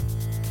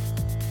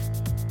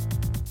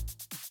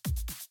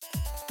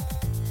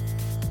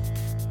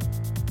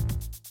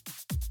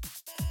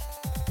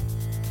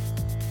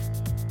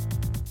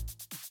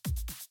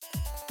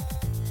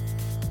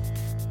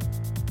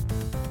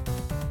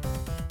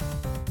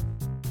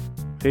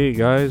Hey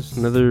guys,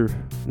 another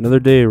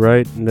day,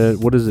 right?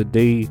 What is it?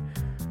 Day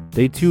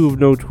two of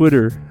no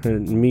Twitter,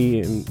 and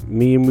me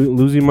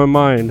losing my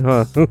mind,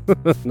 huh?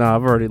 Nah,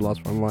 I've already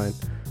lost my mind.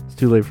 It's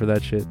too late for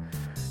that shit.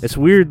 It's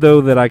weird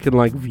though that I can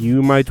like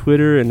view my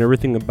Twitter and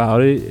everything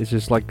about it. It's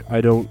just like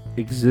I don't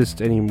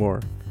exist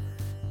anymore.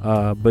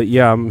 But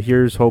yeah, I'm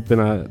here's hoping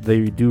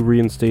they do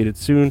reinstate it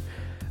soon.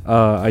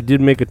 I did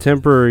make a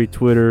temporary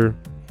Twitter.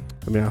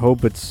 I mean, I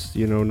hope it's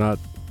not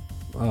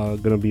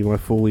gonna be my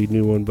fully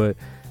new one, but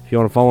if you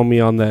want to follow me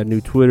on that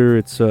new Twitter,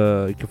 it's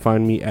you can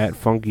find me at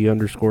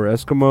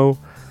funky_Eskimo.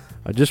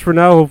 Just for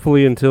now,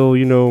 hopefully until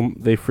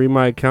they free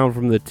my account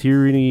from the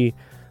tyranny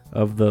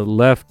of the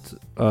left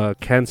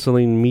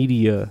canceling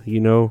media.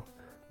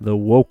 The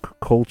woke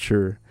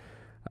culture.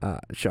 I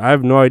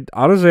have no idea.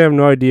 Honestly, I have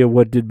no idea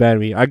what did ban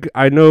me.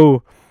 I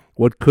know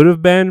what could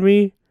have banned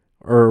me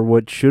or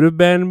what should have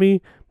banned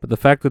me, but the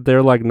fact that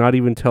they're like not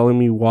even telling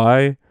me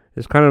why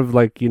is kind of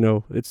like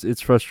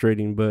it's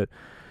frustrating. But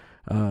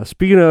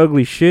speaking of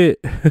ugly shit,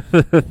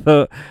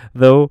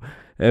 though,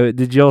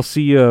 did y'all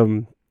see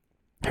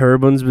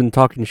everyone's been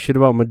talking shit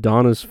about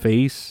Madonna's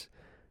face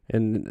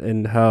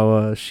and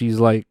how she's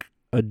like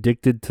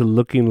addicted to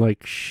looking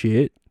like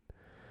shit.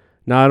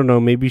 Now I don't know.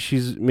 Maybe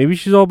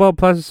she's all about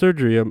plastic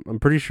surgery. I'm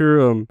pretty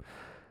sure.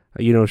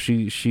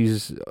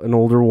 She's an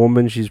older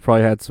woman. She's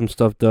probably had some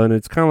stuff done.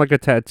 It's kind of like a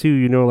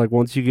tattoo. Like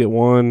once you get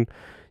one,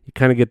 you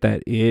kind of get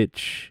that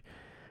itch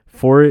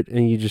for it,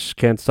 and you just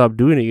can't stop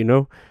doing it.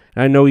 And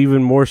I know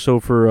even more so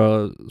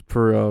for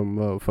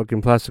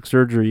fucking plastic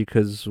surgery,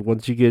 because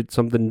once you get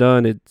something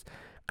done, it's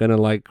gonna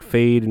like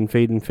fade and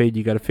fade and fade.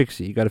 You gotta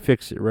fix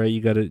it. Right?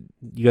 You gotta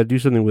do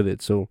something with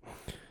it. So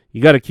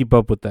you gotta keep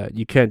up with that.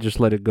 You can't just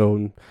let it go.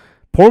 And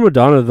poor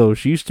Madonna though,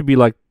 she used to be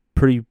like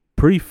pretty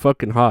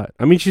fucking hot.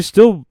 I mean, she's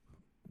still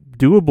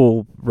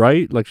doable,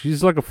 right? Like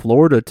she's like a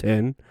Florida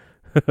 10,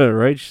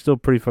 right? She's still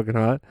pretty fucking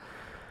hot.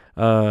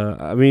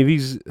 I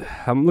mean,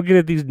 I'm looking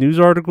at these news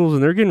articles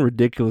and they're getting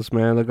ridiculous,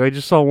 man. Like I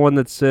just saw one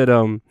that said,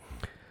 in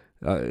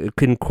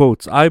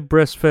quotes, "I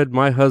breastfed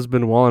my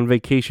husband while on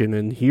vacation,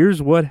 and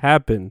here's what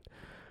happened."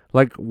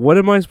 Like, what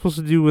am I supposed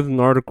to do with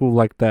an article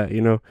like that?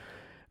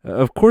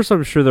 Of course,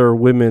 I'm sure there are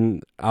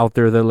women out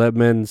there that let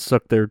men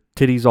suck their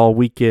titties all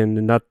weekend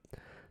and not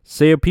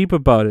say a peep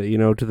about it,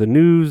 to the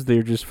news.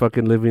 They're just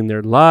fucking living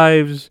their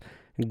lives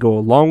and go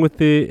along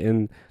with it,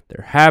 and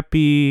they're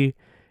happy,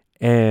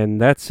 and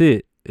that's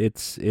it.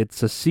 It's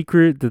a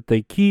secret that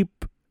they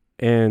keep,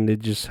 and it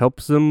just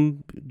helps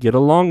them get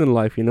along in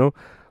life,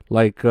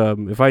 Like,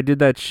 if I did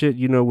that shit,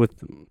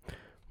 with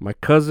my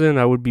cousin,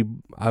 I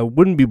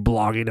wouldn't be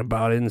blogging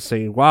about it and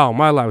saying, "Wow,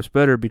 my life's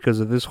better because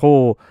of this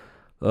whole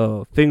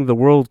thing the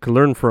world can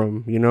learn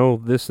from,"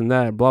 this and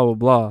that, blah blah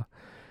blah.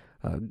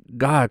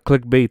 God,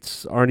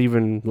 clickbaits aren't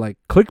even like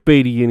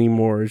clickbaity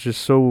anymore. It's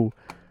just so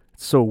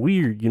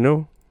weird,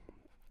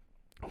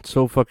 It's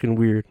so fucking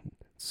weird.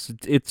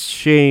 It's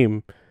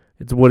shame.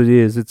 It's what it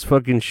is. It's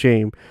fucking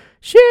shame.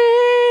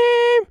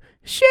 Shame,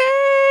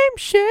 shame,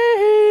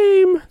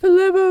 shame. The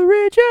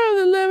leverage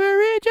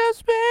of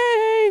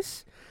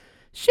space.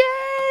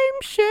 Shame,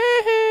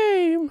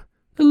 shame.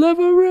 The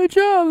leverage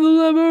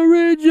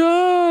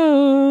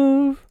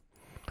of.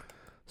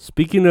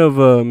 Speaking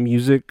of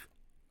music,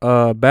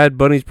 Bad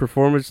Bunny's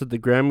performance at the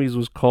Grammys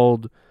was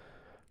called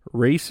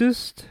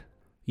racist.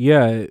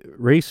 Yeah,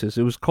 racist.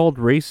 It was called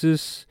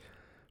racist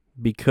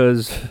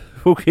because,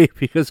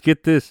 because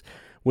get this,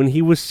 when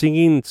he was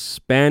singing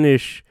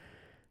Spanish,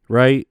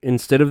 right,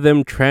 instead of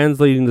them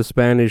translating the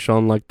Spanish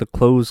on like the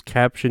closed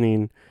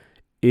captioning,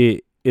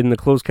 in the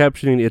closed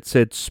captioning, it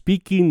said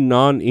speaking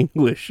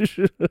non-English.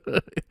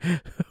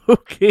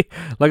 Okay.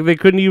 Like they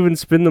couldn't even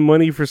spend the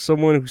money for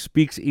someone who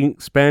speaks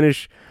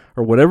Spanish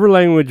or whatever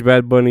language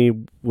Bad Bunny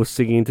was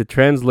singing to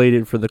translate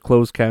it for the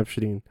closed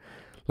captioning.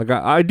 Like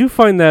I do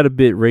find that a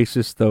bit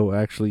racist though,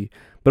 actually,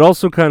 but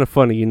also kind of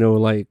funny,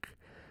 like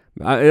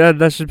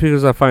that's just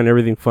because I find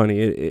everything funny.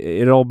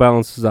 It all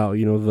balances out,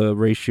 the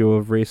ratio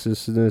of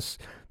racistness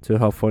to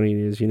how funny it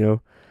is,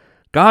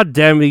 God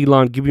damn it,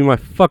 Elon, give me my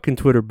fucking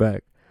Twitter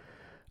back.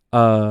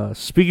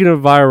 Speaking of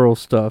viral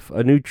stuff,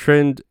 a new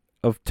trend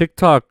of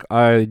TikTok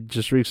I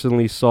just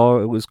recently saw,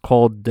 it was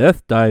called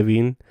death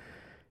diving,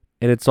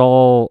 and it's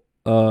all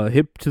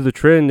hip to the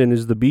trend and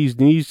is the bee's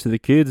knees to the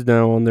kids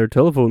now on their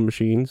telephone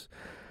machines.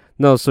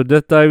 No, so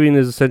death diving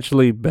is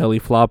essentially belly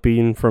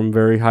flopping from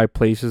very high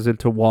places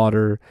into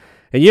water.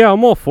 And yeah,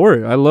 I'm all for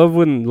it. I love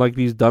when like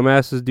these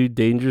dumbasses do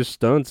dangerous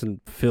stunts and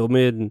film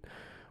it, and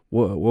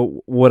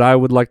what I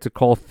would like to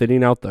call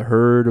thinning out the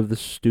herd of the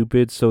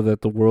stupid so that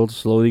the world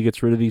slowly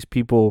gets rid of these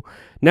people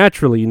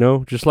naturally,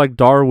 just like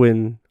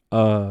Darwin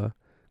kind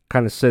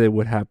of said it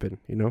would happen,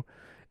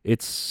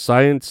 It's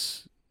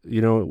science,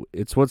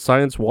 it's what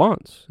science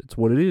wants. It's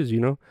what it is,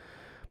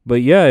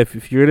 But yeah,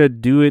 if you're going to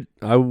do it,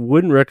 I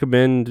wouldn't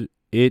recommend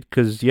it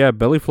because, yeah,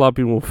 belly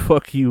flopping will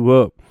fuck you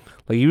up.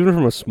 Like, even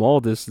from a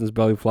small distance,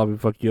 belly flopping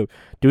fuck you up.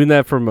 Doing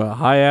that from a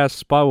high-ass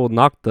spot will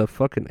knock the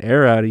fucking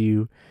air out of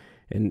you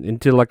and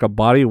into, like, a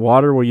body of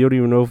water where you don't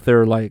even know if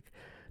they're, like,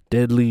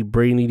 deadly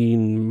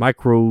brain-eating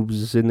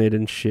microbes in it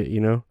and shit, you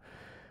know?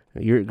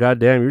 You're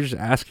just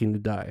asking to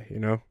die, you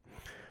know?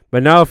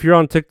 But now if you're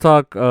on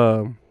TikTok,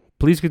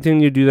 please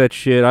continue to do that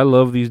shit. I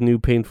love these new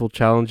painful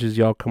challenges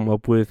y'all come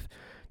up with.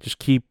 Just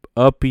keep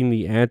upping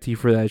the ante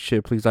for that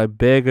shit, please. I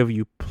beg of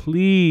you,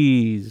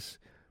 please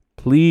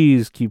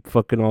keep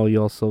fucking all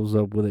y'all selves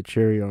up with a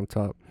cherry on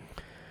top.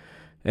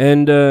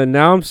 And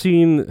now I'm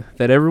seeing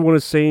that everyone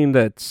is saying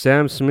that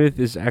Sam Smith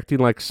is acting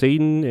like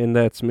Satan and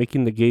that's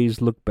making the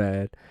gays look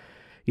bad.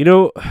 You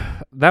know,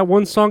 that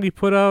one song he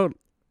put out,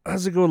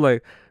 how's it go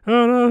like, I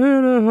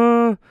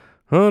don't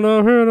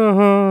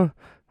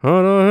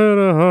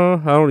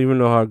even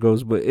know how it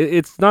goes, but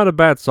it's not a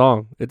bad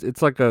song.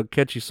 It's like a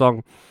catchy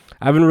song.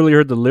 I haven't really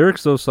heard the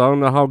lyrics though, so I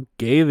don't know how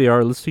gay they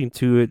are listening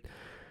to it.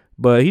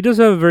 But he does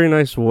have a very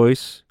nice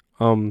voice.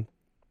 For him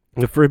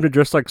to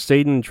dress like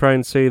Satan and try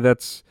and say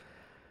that's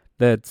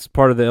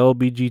part of the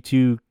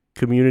LBGT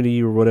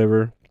community or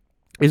whatever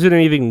isn't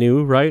anything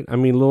new, right? I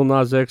mean, Lil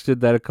Nas X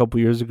did that a couple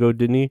years ago,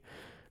 didn't he?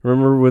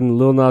 Remember when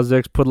Lil Nas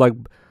X put like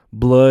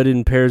blood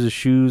in pairs of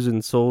shoes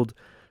and sold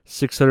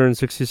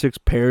 666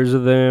 pairs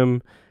of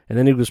them, and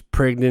then he was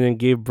pregnant and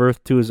gave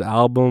birth to his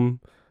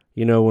album,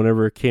 you know,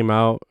 whenever it came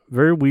out.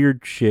 Very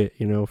weird shit,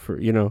 you know,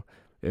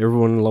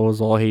 everyone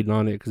was all hating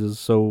on it because it was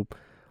so,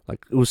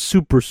 like, it was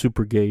super,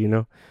 super gay, you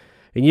know?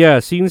 And yeah,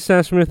 seeing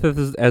Sam Smith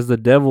as the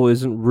devil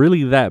isn't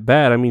really that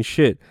bad. I mean,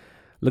 shit.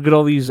 Look at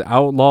all these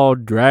outlaw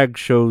drag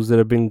shows that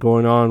have been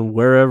going on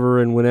wherever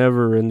and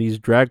whenever, and these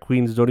drag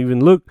queens don't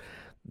even look,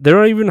 they're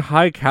not even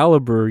high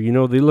caliber, you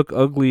know? They look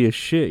ugly as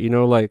shit, you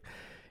know? Like,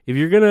 if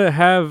you're gonna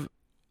have,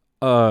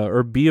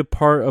 or be a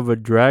part of a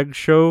drag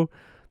show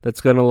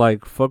that's gonna,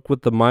 like, fuck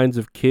with the minds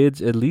of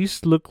kids, at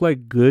least look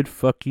like good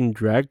fucking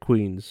drag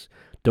queens.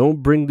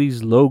 Don't bring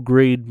these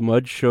low-grade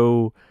mud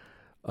show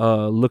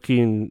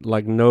looking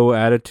like no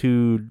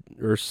attitude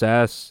or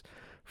sass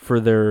for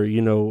their,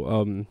 you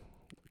know,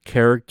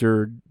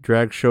 character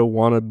drag show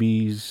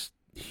wannabes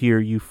here,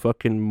 you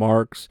fucking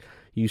marks,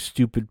 you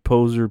stupid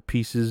poser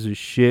pieces of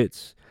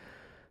shits.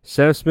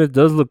 Sam Smith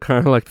does look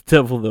kind of like the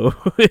devil, though,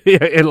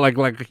 and like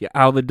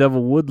how the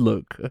devil would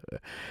look.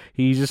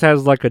 He just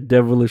has like a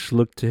devilish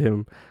look to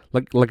him,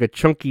 like a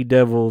chunky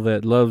devil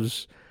that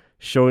loves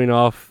showing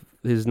off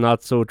his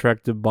not so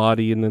attractive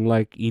body and then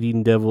like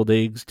eating deviled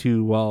eggs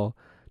too while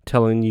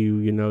telling you,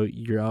 you know,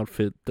 your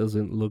outfit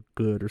doesn't look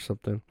good or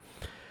something.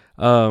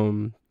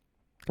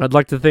 I'd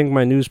like to thank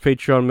my news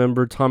Patreon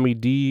member Tommy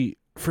D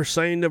for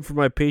signing up for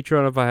my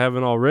Patreon if I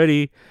haven't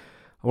already.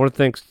 I want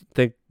to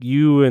thank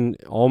you and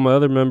all my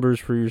other members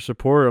for your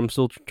support. I'm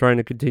still trying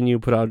to continue to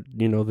put out,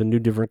 you know, the new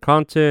different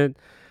content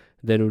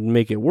that would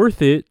make it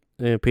worth it.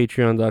 At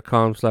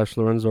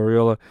patreon.com/Lorenzo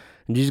Ariola.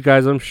 And these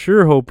guys, I'm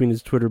sure hoping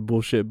his Twitter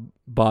bullshit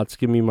bots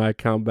give me my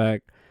account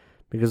back,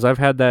 because I've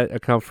had that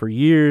account for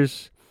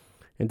years,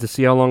 and to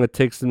see how long it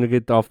takes them to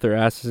get off their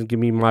asses and give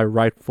me my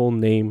rightful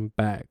name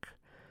back.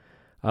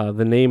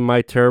 The name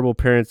my terrible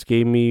parents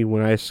gave me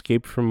when I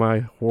escaped from my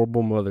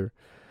horrible mother.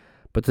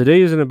 But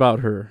today isn't about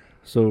her.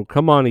 So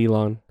come on,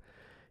 Elon.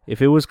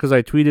 If it was because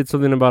I tweeted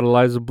something about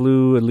Eliza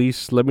Blue, at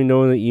least let me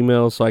know in the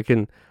email so I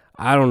can,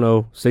 I don't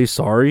know, say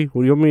sorry.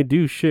 What do you want me to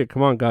do? Shit,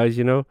 come on, guys,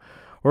 you know?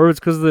 Or if it's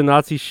because of the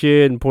Nazi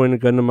shit and pointing a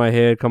gun to my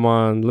head, come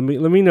on, let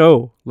me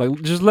know.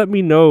 Like, just let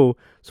me know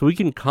so we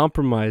can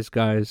compromise,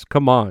 guys.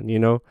 Come on, you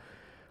know?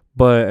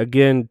 But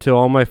again, to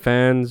all my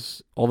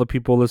fans, all the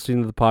people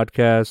listening to the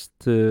podcast,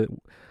 to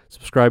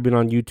subscribing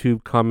on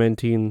YouTube,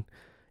 commenting,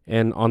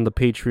 and on the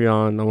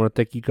Patreon, I want to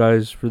thank you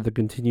guys for the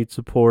continued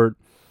support.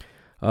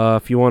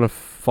 If you want to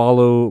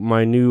follow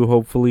my new,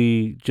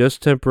 hopefully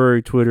just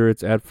temporary Twitter,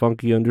 it's at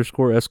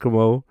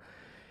funky_Eskimo.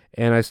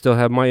 And I still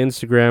have my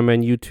Instagram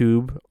and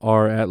YouTube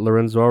are at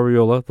Lorenzo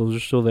Ariola. Those are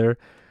still there.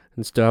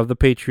 And still have the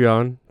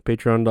Patreon,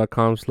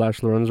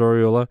 patreon.com/Lorenzo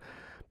Ariola.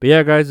 But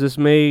yeah, guys, this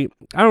may,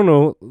 I don't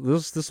know,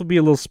 this will be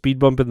a little speed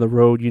bump in the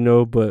road, you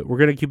know, but we're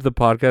going to keep the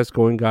podcast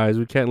going, guys.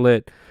 We can't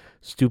let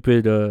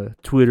stupid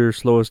Twitter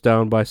slow us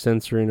down by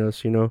censoring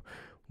us, you know.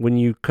 When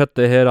you cut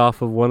the head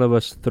off of one of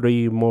us,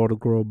 3 more to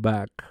grow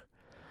back.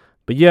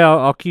 But yeah,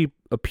 I'll keep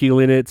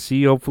appealing it.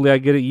 See, hopefully I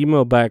get an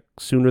email back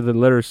sooner than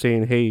later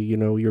saying, hey, you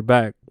know, you're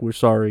back. We're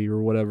sorry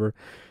or whatever.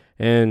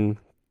 And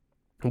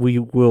we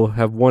will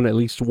have won at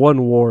least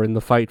one war in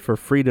the fight for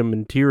freedom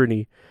and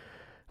tyranny.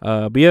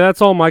 But yeah,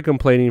 that's all my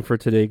complaining for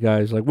today,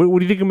 guys. Like, what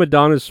do you think of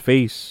Madonna's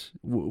face?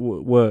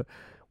 What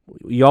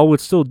y'all would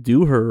still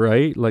do her,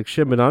 right? Like,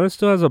 shit, Madonna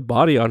still has a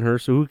body on her,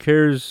 so who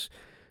cares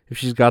if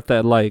she's got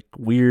that, like,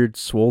 weird,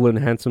 swollen,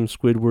 handsome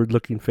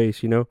Squidward-looking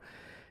face, you know?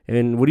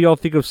 And what do y'all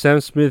think of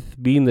Sam Smith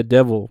being the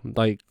devil?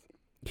 Like,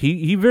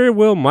 he very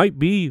well might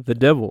be the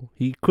devil.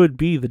 He could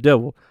be the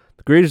devil.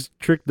 The greatest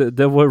trick the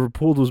devil ever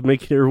pulled was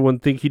making everyone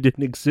think he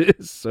didn't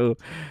exist. So,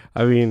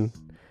 I mean,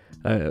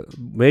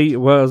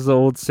 what was the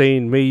old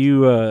saying? May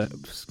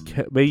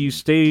you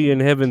stay in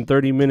heaven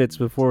 30 minutes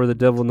before the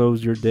devil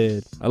knows you're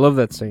dead. I love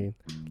that saying.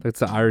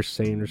 That's an Irish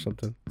saying or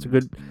something. It's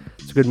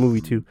a good movie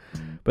too.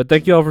 But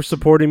thank you all for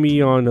supporting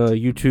me on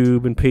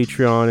YouTube and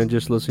Patreon and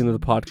just listening to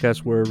the podcast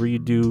wherever you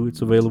do.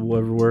 It's available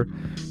everywhere.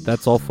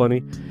 That's all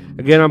funny.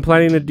 Again, I'm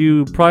planning to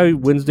do probably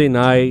Wednesday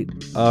night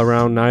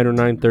around 9 or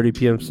 9:30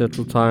 p.m.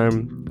 Central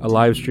Time, a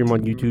live stream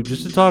on YouTube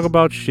just to talk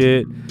about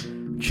shit,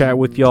 chat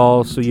with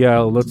y'all. So yeah,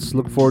 let's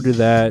look forward to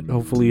that.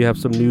 Hopefully you have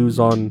some news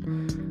on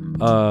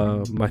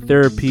my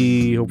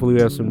therapy. Hopefully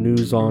we have some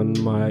news on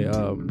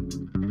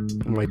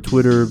my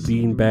Twitter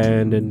being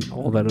banned and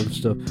all that other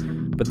stuff.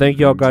 But thank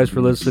y'all guys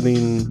for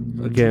listening.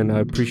 Again, I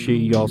appreciate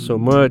y'all so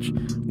much.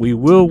 We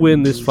will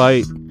win this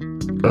fight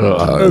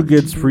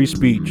against free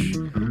speech.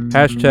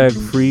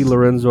 # free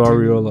Lorenzo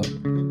Ariola.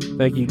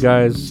 Thank you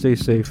guys. Stay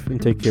safe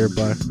and take care.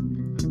 Bye.